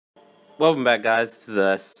Welcome back, guys, to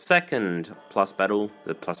the second plus battle,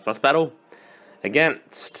 the plus battle,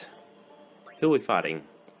 against, who are we fighting?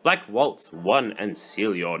 Black Waltz 1 and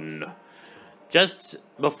Sealion. Just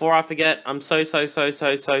before I forget, I'm so sorry to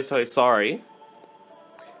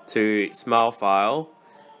Smilefile,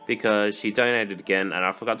 because she donated again, and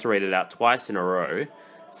I forgot to read it out twice in a row,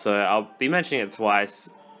 so I'll be mentioning it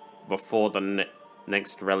twice before the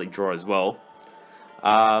next relic draw as well.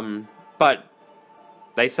 But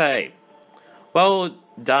they say, well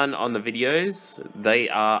done on the videos. They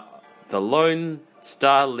are the lone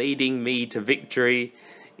star leading me to victory.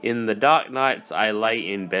 In the dark nights, I lay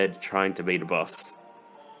in bed trying to beat a boss.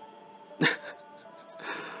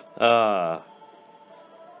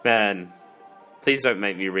 Man, please don't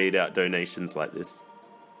make me read out donations like this.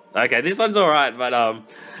 Okay, this one's alright, but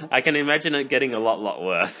I can imagine it getting a lot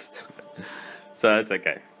worse. So it's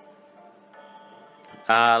okay.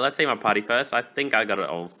 Let's see my party first. I think I got it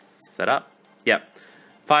all set up. Yep.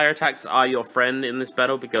 Fire attacks are your friend in this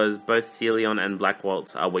battle because both Sealion and Black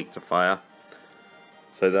Waltz are weak to fire.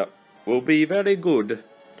 So that will be very good.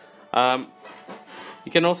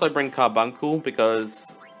 You can also bring Carbuncle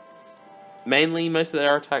because mainly most of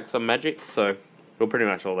their attacks are magic. So, well, pretty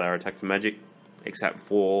much all their attacks are magic. Except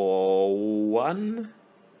for one.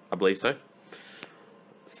 I believe so.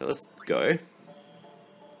 So let's go.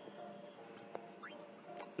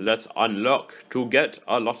 Let's unlock to get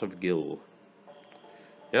a lot of gil.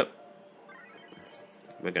 Yep.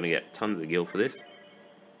 We're gonna get tons of gil for this.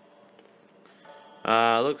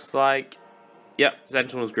 Looks like, yep,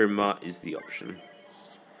 Sentinel's Grimoire is the option.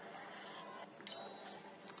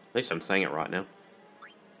 At least I'm saying it right now.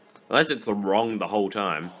 Unless it's wrong the whole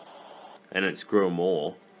time, and it's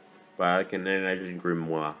Grimoire. But I can imagine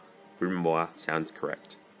Grimoire. Grimoire sounds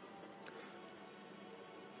correct.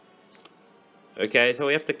 Okay, so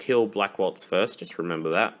we have to kill Black Waltz first, just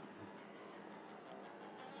remember that.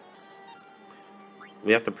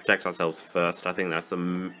 We have to protect ourselves first. I think that's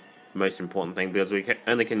the most important thing, because we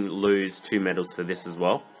only can lose 2 medals for this as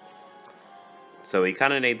well. So we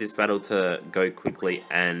kind of need this battle to go quickly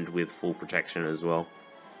and with full protection as well.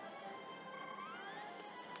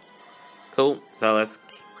 Cool, so let's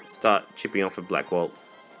start chipping off with Black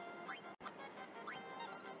Waltz.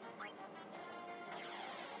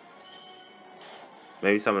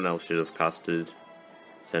 Maybe someone else should have casted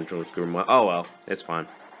Central Grimoire. Oh well, it's fine.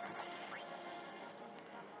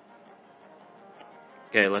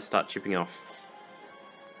 Okay, let's start chipping off.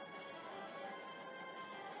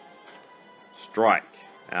 Strike.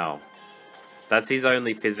 Ow. That's his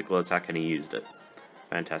only physical attack and he used it.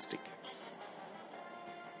 Fantastic.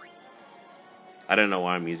 I don't know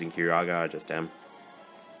why I'm using Kiraga, I just am.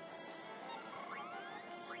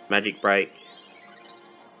 Magic Break.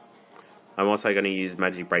 I'm also going to use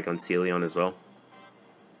Magic Break on Sealion as well.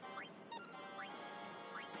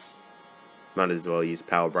 Might as well use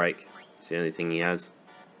Power Break. It's the only thing he has.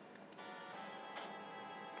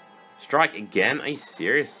 Strike again? Are you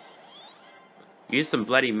serious? Use some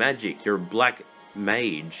bloody magic. You're a black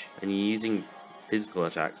mage and you're using physical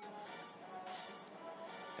attacks.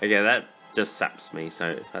 Okay, that just saps me,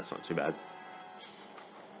 so that's not too bad.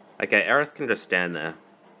 Okay, Aerith can just stand there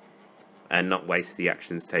and not waste the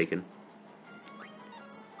actions taken.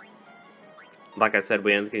 Like I said,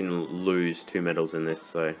 we only can lose 2 medals in this,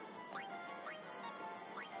 so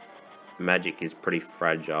magic is pretty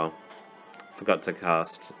fragile. Forgot to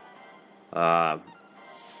cast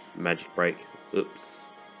Magic Break. Oops.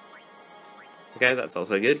 Okay, that's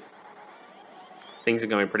also good. Things are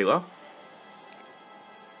going pretty well.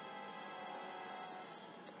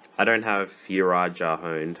 I don't have Firaja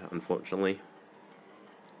honed, unfortunately.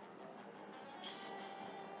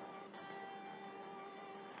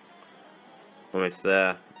 Almost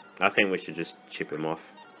there. I think we should just chip him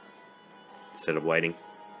off instead of waiting.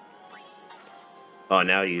 Oh,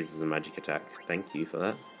 now he uses a magic attack. Thank you for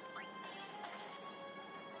that.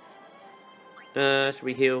 Should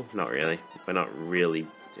we heal? Not really. We're not really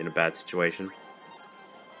in a bad situation.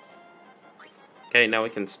 Okay, now we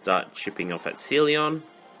can start chipping off at Sealion.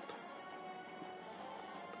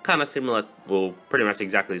 Kind of similar, well, pretty much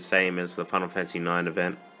exactly the same as the Final Fantasy IX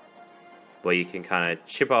event, where you can kind of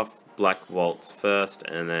chip off Black Waltz first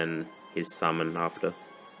and then his summon after.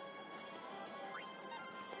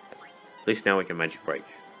 At least now we can Magic Break.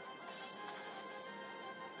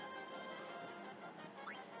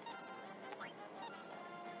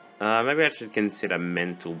 Maybe I should consider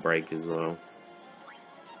Mental Break as well.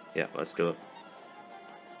 Yeah, let's do it.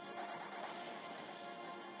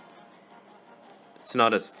 It's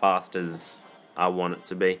not as fast as I want it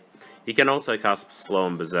to be. You can also cast Slow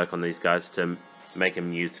and Berserk on these guys to make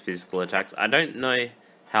them use physical attacks. I don't know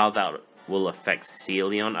how that will affect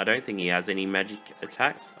Sealion. I don't think he has any magic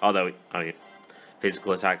attacks, although, I mean,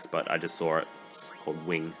 physical attacks, but I just saw it. It's called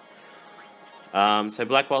Wing. So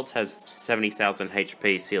Black Waltz has 70,000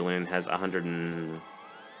 HP, Sealion has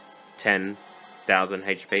 110,000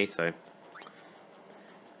 HP, so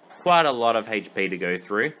quite a lot of HP to go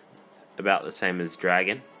through. About the same as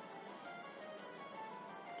Dragon.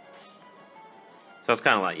 So it's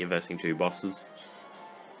kind of like you're versing two bosses.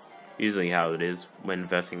 Usually how it is when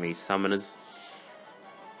versing these summoners.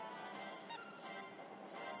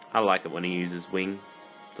 I like it when he uses Wing.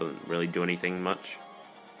 Doesn't really do anything much.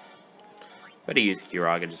 But he used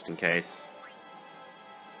Kiraga just in case.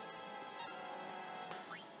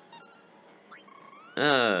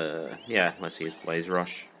 Yeah, let's use Blaze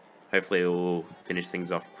Rush. Hopefully it will finish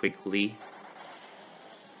things off quickly.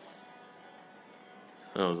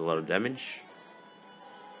 That was a lot of damage.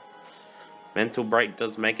 Mental Break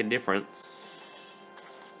does make a difference.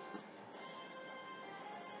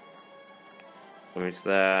 Almost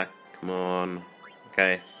there. Come on.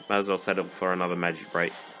 Okay, might as well settle for another Magic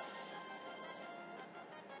Break.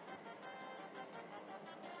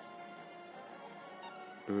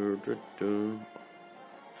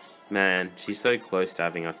 Man, she's so close to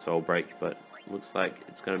having a Soul Break, but looks like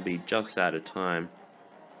it's going to be just out of time.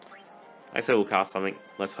 I say we'll cast something.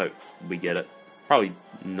 Let's hope we get it. Probably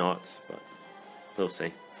not, but we'll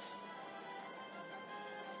see.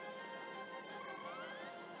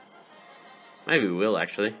 Maybe we will,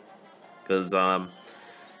 actually. Because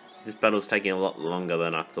this battle's taking a lot longer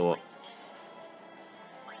than I thought.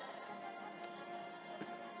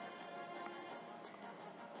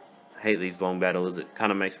 I hate these long battles. It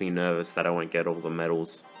kind of makes me nervous that I won't get all the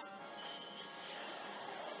medals.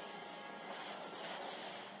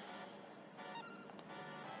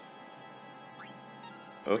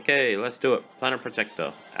 Okay, let's do it. Planet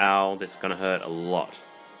Protector. Ow, this is gonna hurt a lot.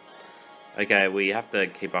 Okay, we have to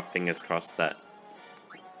keep our fingers crossed that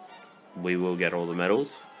we will get all the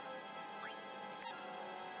medals.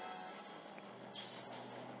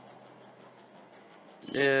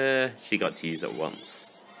 Yeah, she got to use it once.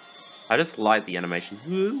 I just like the animation.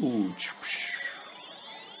 Ooh,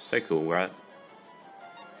 so cool, right?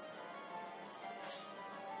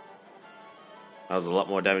 That was a lot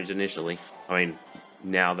more damage initially. I mean,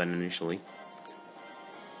 now than initially.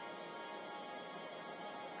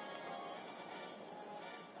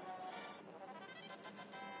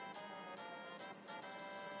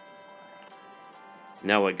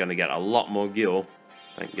 Now we're gonna get a lot more gil.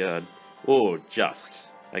 Thank God. Oh, just.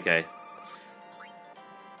 Okay.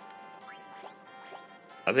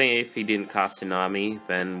 I think if he didn't cast Tsunami,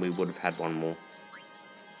 then we would have had one more.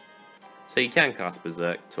 So you can cast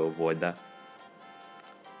Berserk to avoid that.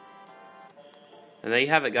 And there you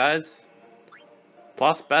have it, guys.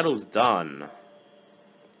 Plus battle's done.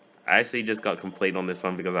 I actually just got complete on this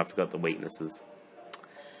one because I forgot the weaknesses. So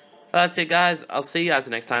that's it, guys. I'll see you guys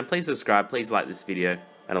next time. Please subscribe, please like this video,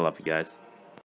 and I love you guys.